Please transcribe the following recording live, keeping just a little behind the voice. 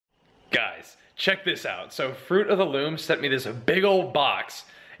Guys, check this out. So Fruit of the Loom sent me this big old box,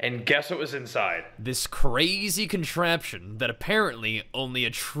 and guess what was inside? This crazy contraption that apparently only a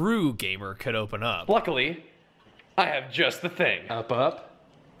true gamer could open up. Luckily, I have just the thing. Up, up,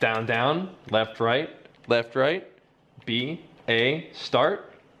 down, down, left, right, B, A, start.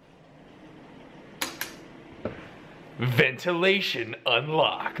 Ventilation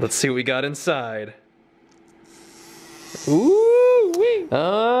unlocked. Let's see what we got inside. Ooh-wee.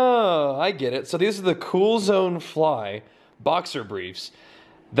 Oh, I get it. So these are the CoolZoneFly boxer briefs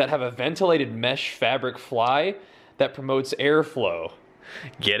that have a ventilated mesh fabric fly that promotes airflow.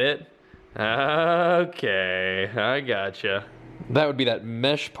 Get it? Okay, I gotcha. That would be that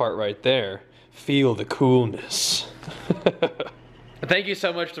mesh part right there. Feel the coolness. Thank you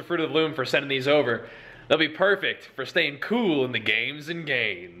so much to Fruit of the Loom for sending these over. They'll be perfect for staying cool in the games and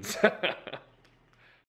gains.